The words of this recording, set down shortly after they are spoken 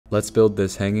Let's build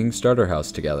this hanging starter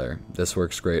house together. This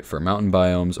works great for mountain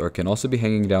biomes or can also be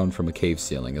hanging down from a cave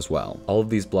ceiling as well. All of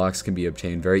these blocks can be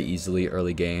obtained very easily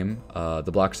early game.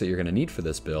 The blocks that you're going to need for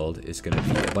this build is going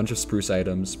to be a bunch of spruce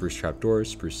items, spruce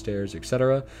trapdoors, spruce stairs,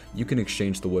 etc. You can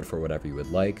exchange the wood for whatever you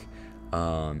would like.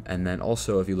 And then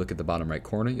also, if you look at the bottom right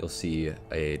corner, you'll see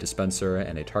a dispenser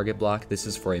and a target block. This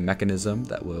is for a mechanism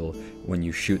that will, when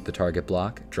you shoot the target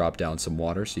block, drop down some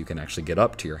water so you can actually get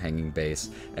up to your hanging base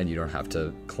and you don't have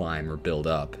to climb or build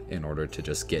up in order to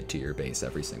just get to your base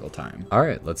every single time. All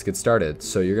right, let's get started.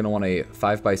 So you're going to want a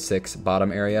 5x6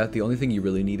 bottom area. The only thing you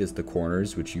really need is the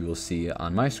corners, which you will see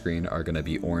on my screen are going to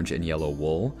be orange and yellow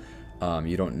wool.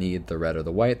 You don't need the red or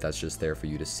the white, that's just there for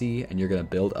you to see, and you're going to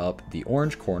build up the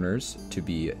orange corners to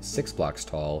be 6 blocks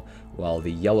tall, while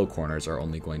the yellow corners are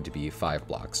only going to be 5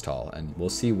 blocks tall, and we'll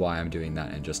see why I'm doing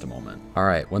that in just a moment.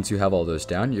 Alright, once you have all those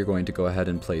down, you're going to go ahead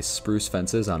and place spruce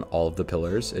fences on all of the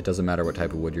pillars. It doesn't matter what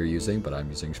type of wood you're using, but I'm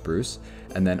using spruce.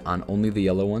 And then on only the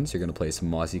yellow ones, you're going to place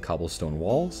mossy cobblestone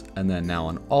walls, and then now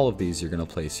on all of these, you're going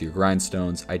to place your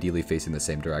grindstones, ideally facing the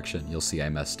same direction. You'll see I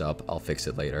messed up, I'll fix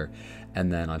it later. And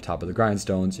then on top of the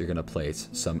grindstones, you're going to place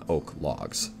some oak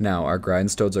logs. Now, our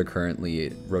grindstones are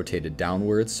currently rotated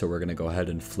downwards, so we're going to go ahead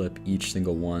and flip each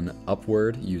single one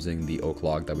upward using the oak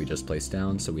log that we just placed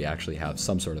down, so we actually have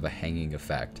some sort of a hanging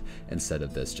effect instead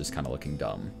of this just kind of looking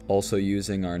dumb. Also,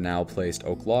 using our now placed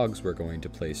oak logs, we're going to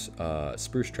place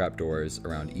spruce trapdoors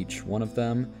around each one of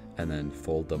them, and then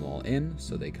fold them all in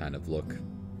so they kind of look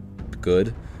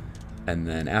good. And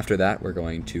then after that, we're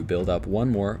going to build up one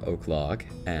more oak log,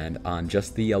 and on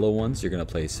just the yellow ones, you're going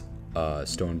to place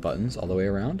stone buttons all the way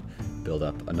around, build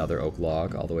up another oak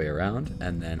log all the way around,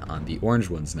 and then on the orange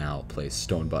ones now, place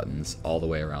stone buttons all the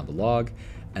way around the log,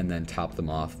 and then top them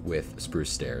off with spruce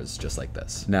stairs, just like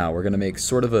this. Now, we're going to make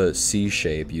sort of a C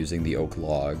shape using the oak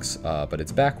logs, but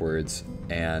it's backwards,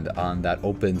 and on that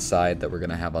open side that we're going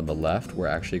to have on the left, we're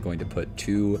actually going to put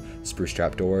 2 spruce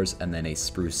trapdoors and then a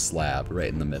spruce slab right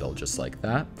in the middle, just like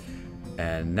that.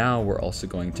 And now we're also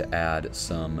going to add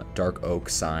some dark oak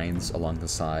signs along the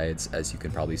sides, as you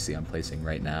can probably see I'm placing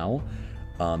right now.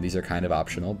 These are kind of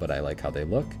optional, but I like how they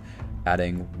look.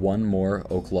 Adding one more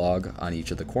oak log on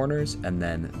each of the corners, and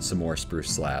then some more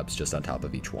spruce slabs just on top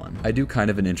of each one. I do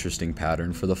kind of an interesting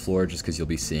pattern for the floor just because you'll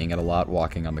be seeing it a lot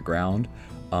walking on the ground.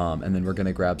 And then we're going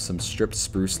to grab some stripped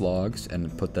spruce logs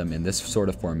and put them in this sort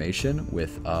of formation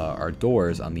with our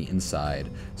doors on the inside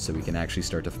so we can actually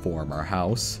start to form our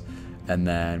house. And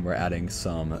then we're adding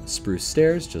some spruce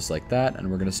stairs just like that, and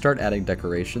we're going to start adding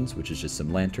decorations, which is just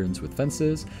some lanterns with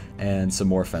fences and some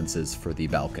more fences for the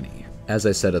balcony. As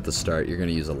I said at the start, you're going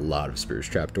to use a lot of spruce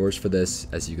trapdoors for this.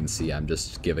 As you can see, I'm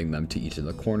just giving them to each of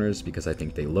the corners because I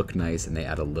think they look nice and they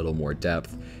add a little more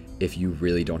depth. If you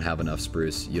really don't have enough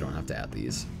spruce, you don't have to add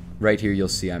these. Right here, you'll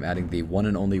see I'm adding the one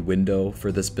and only window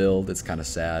for this build. It's kind of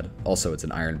sad. Also, it's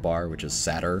an iron bar, which is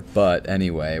sadder. But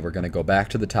anyway, we're going to go back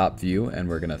to the top view, and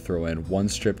we're going to throw in one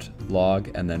stripped log,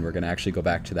 and then we're going to actually go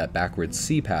back to that backwards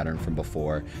C pattern from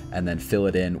before, and then fill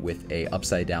it in with a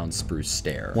upside down spruce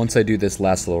stair. Once I do this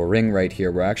last little ring right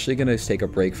here, we're actually going to take a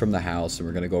break from the house, and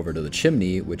we're going to go over to the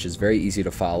chimney, which is very easy to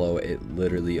follow. It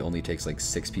literally only takes like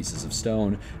 6 pieces of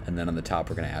stone, and then on the top,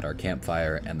 we're going to add our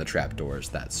campfire and the trapdoors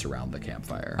that surround the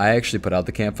campfire. I actually put out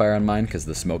the campfire on mine because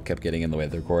the smoke kept getting in the way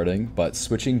of the recording, but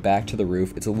switching back to the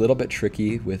roof, it's a little bit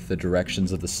tricky with the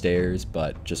directions of the stairs,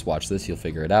 but just watch this, you'll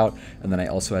figure it out. And then I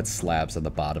also had slabs on the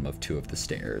bottom of 2 of the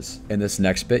stairs. In this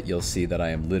next bit, you'll see that I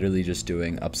am literally just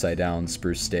doing upside down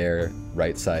spruce stair,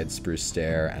 right side spruce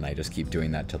stair, and I just keep doing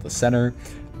that till the center.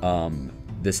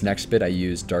 This next bit, I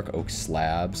used dark oak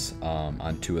slabs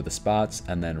on 2 of the spots,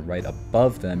 and then right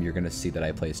above them, you're going to see that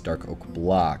I placed dark oak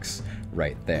blocks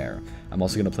right there. I'm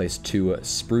also going to place 2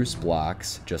 spruce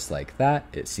blocks just like that.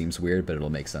 It seems weird, but it'll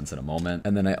make sense in a moment.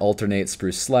 And then I alternate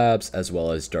spruce slabs as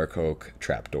well as dark oak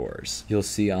trapdoors. You'll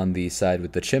see on the side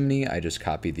with the chimney, I just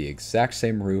copied the exact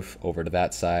same roof over to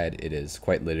that side. It is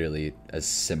quite literally as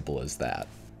simple as that.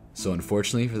 So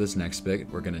unfortunately for this next bit,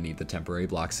 we're going to need the temporary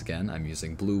blocks again. I'm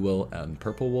using blue wool and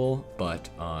purple wool, but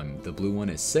the blue one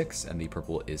is 6 and the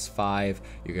purple is 5.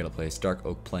 You're going to place dark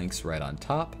oak planks right on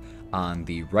top. On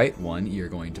the right one, you're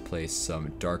going to place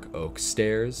some dark oak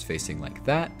stairs facing like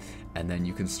that. And then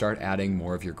you can start adding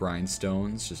more of your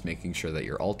grindstones, just making sure that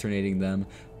you're alternating them.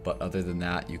 But other than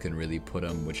that, you can really put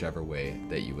them whichever way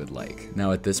that you would like.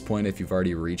 Now at this point, if you've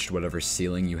already reached whatever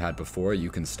ceiling you had before,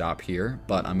 you can stop here,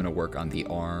 but I'm gonna work on the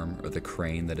arm or the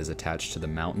crane that is attached to the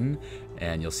mountain,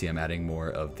 and you'll see I'm adding more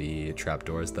of the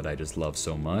trapdoors that I just love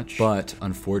so much. But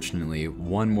unfortunately,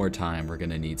 one more time, we're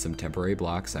gonna need some temporary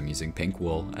blocks. I'm using pink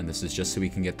wool, and this is just so we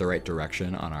can get the right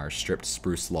direction on our stripped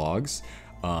spruce logs.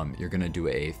 You're gonna do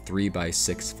a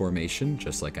 3x6 formation,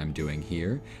 just like I'm doing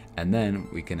here, and then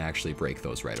we can actually break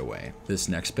those right away. This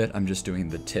next bit, I'm just doing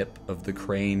the tip of the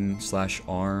crane /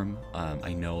 arm.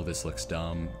 I know this looks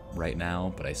dumb right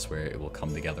now, but I swear it will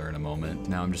come together in a moment.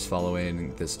 Now I'm just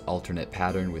following this alternate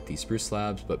pattern with these spruce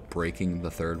slabs, but breaking the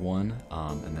third one,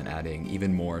 and then adding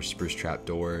even more spruce trap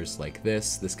doors like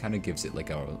this. This kind of gives it like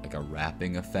a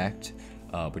wrapping effect,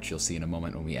 which you'll see in a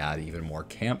moment when we add even more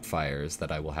campfires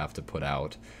that I will have to put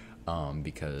out.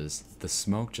 Because the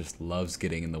smoke just loves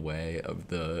getting in the way of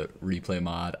the replay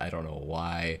mod. I don't know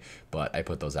why, but I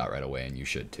put those out right away, and you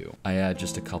should too. I add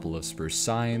just a couple of spruce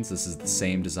signs. This is the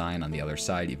same design on the other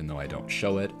side, even though I don't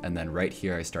show it. And then right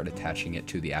here, I start attaching it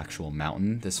to the actual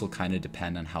mountain. This will kind of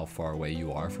depend on how far away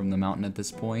you are from the mountain at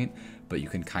this point, but you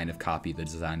can kind of copy the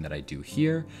design that I do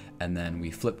here. And then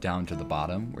we flip down to the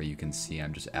bottom where you can see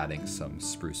I'm just adding some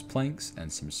spruce planks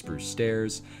and some spruce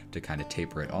stairs to kind of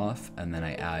taper it off. And then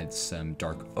I add some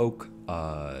dark oak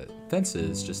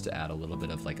fences just to add a little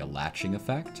bit of like a latching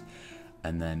effect.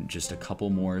 And then just a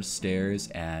couple more stairs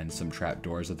and some trap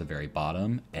doors at the very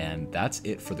bottom, and that's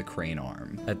it for the crane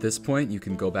arm. At this point, you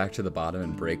can go back to the bottom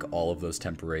and break all of those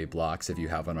temporary blocks if you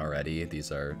haven't already.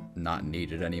 These are not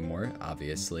needed anymore,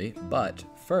 obviously, but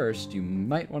first you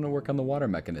might want to work on the water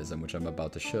mechanism, which I'm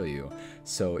about to show you.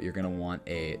 So you're going to want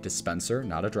a dispenser,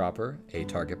 not a dropper, a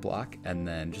target block, and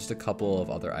then just a couple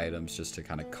of other items just to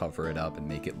kind of cover it up and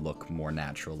make it look more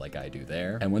natural like I do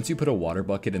there. And once you put a water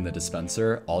bucket in the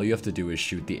dispenser, all you have to do is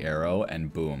shoot the arrow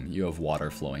and boom, you have water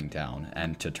flowing down.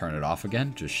 And to turn it off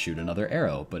again, just shoot another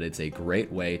arrow. But it's a great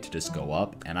way to just go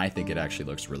up, and I think it actually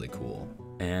looks really cool.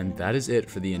 And that is it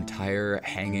for the entire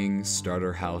hanging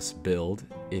starter house build.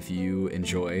 If you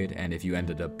enjoyed and if you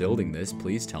ended up building this,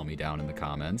 please tell me down in the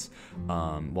comments.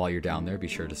 While you're down there, be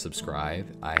sure to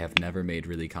subscribe. I have never made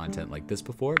really content like this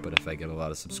before, but if I get a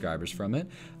lot of subscribers from it,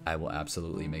 I will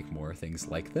absolutely make more things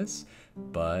like this.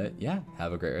 But yeah,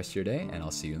 have a great rest of your day, and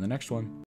I'll see you in the next one.